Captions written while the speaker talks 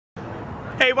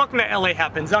Hey, welcome to LA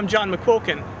Happens. I'm John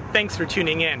McQuilkin. Thanks for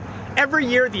tuning in. Every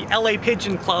year, the LA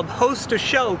Pigeon Club hosts a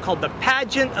show called the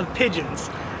Pageant of Pigeons.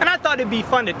 And I thought it'd be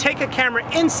fun to take a camera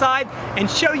inside and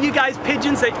show you guys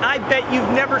pigeons that I bet you've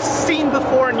never seen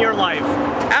before in your life.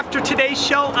 After today's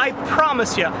show, I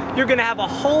promise you, you're gonna have a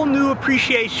whole new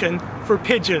appreciation for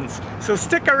pigeons. So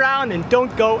stick around and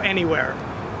don't go anywhere.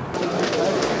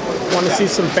 Want to see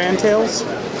some fantails?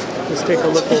 Let's take a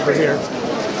look over here.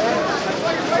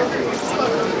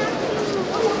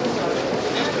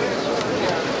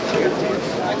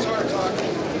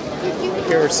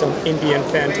 Here are some Indian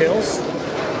fantails.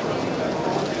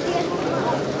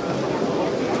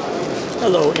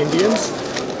 Hello, Indians.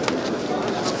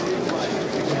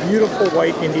 Beautiful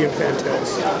white Indian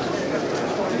fantails.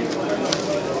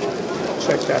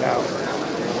 Check that out.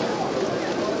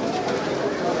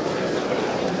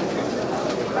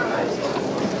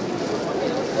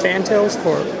 Fantails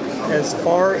for as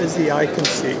far as the eye can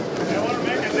see.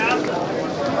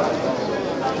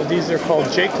 Well, these are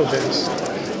called Jacobins,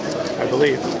 I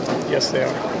believe. Yes, they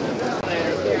are.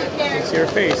 It's your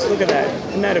face. Look at that.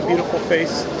 Isn't that a beautiful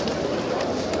face?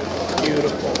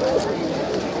 Beautiful.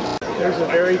 There's a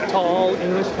very tall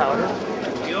English pouter.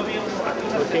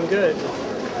 Looking good.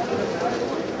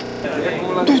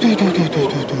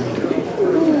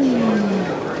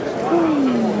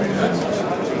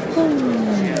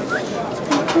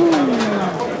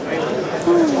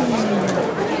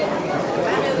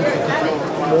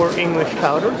 More English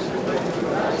pouters.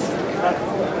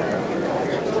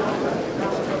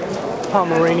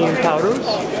 Pomeranian Pouters,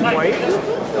 white.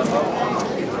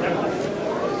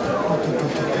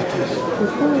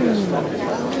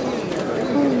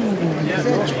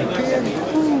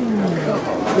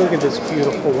 Look at this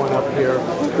beautiful one up here.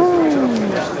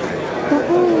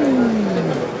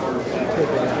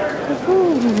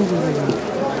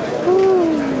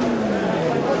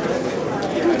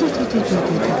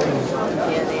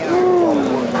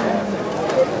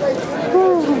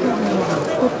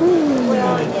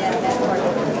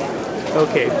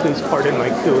 Okay, please pardon my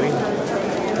cooing.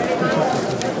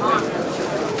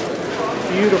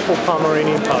 Beautiful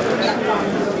Pomeranian Pouters.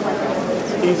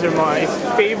 These are my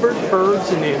favorite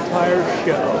birds in the entire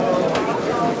show.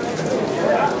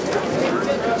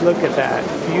 Look at that,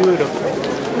 beautiful.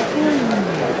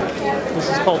 This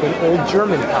is called an old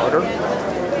German pouter.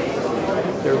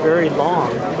 They're very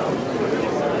long.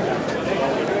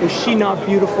 Is she not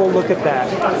beautiful? Look at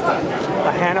that.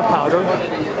 A Hana Pouter.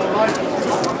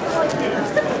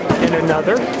 And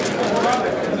another.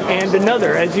 And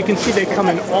another. As you can see, they come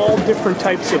in all different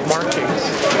types of markings.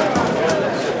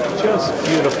 Just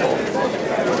beautiful.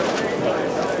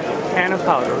 Hana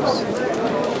Pouters.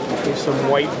 Here's some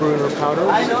white Brunner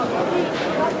Pouters.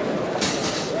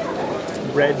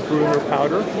 Red Brunner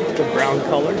Pouter, the brown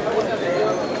color.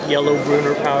 Yellow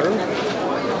Brunner Pouter.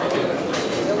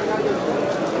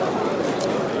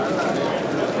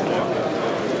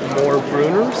 More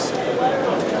Brunners.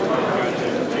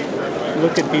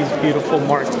 Look at these beautiful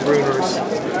marked Brunners.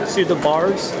 See the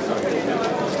bars?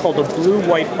 It's called a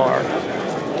blue-white bar.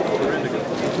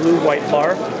 Blue-white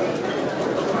bar.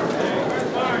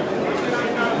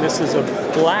 This is a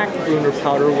black Brunner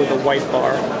Pouter with a white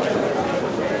bar.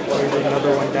 There's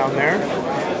another one down there.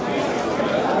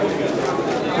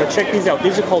 Now check these out.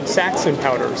 These are called Saxon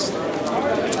Pouters.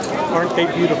 Aren't they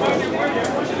beautiful?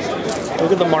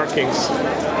 Look at the markings.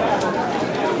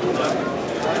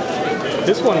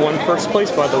 This one won first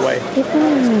place, by the way.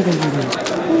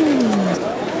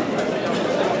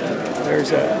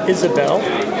 There's a Isabel,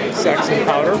 Saxon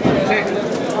Pouter.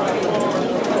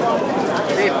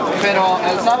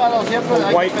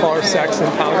 A white bar Saxon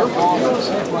Pouter.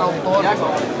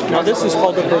 Now this is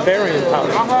called a Bavarian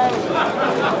Pouter.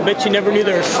 I bet you never knew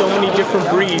there are so many different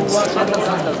breeds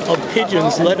of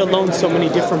pigeons, let alone so many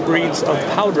different breeds of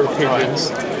pouter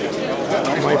pigeons.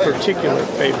 My particular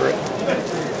favorite.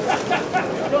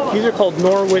 These are called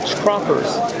Norwich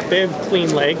Croppers. They have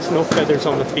clean legs, no feathers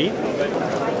on the feet.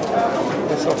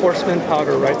 That's a Horseman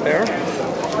Pouter right there.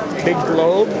 Big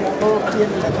globe.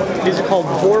 These are called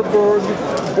Voorberg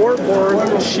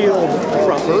Shield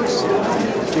Croppers.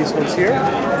 These ones here.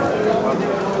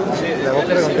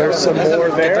 There's some more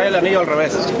there.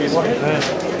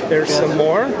 There's some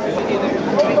more.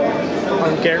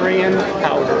 Hungarian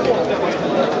Pouter.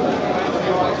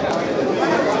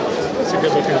 That's a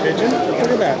good looking pigeon. Look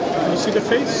at that. Can you see the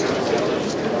face?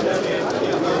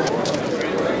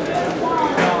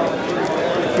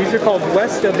 These are called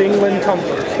West of England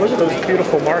Tumblers. Look at those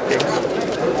beautiful markings.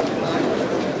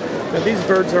 Now these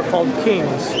birds are called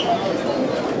kings.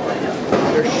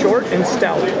 They're short and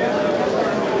stout.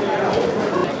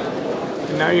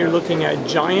 now you're looking at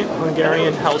giant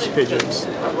Hungarian house pigeons.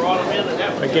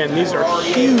 Again, these are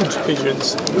huge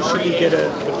pigeons. We should get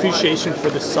an appreciation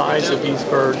for the size of these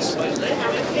birds.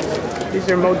 These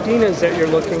are Modenas that you're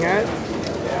looking at.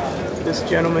 This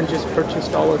gentleman just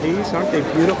purchased all of these. Aren't they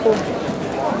beautiful?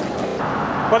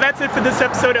 Well, that's it for this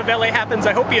episode of LA Happens.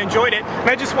 I hope you enjoyed it. And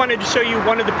I just wanted to show you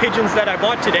one of the pigeons that I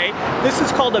bought today. This is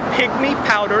called a Pigmy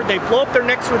Pouter. They blow up their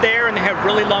necks with air and they have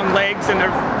really long legs and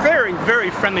they're very, very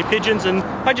friendly pigeons and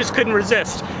I just couldn't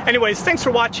resist. Anyways, thanks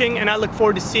for watching and I look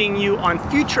forward to seeing you on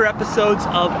future episodes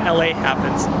of LA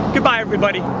Happens. Goodbye,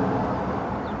 everybody.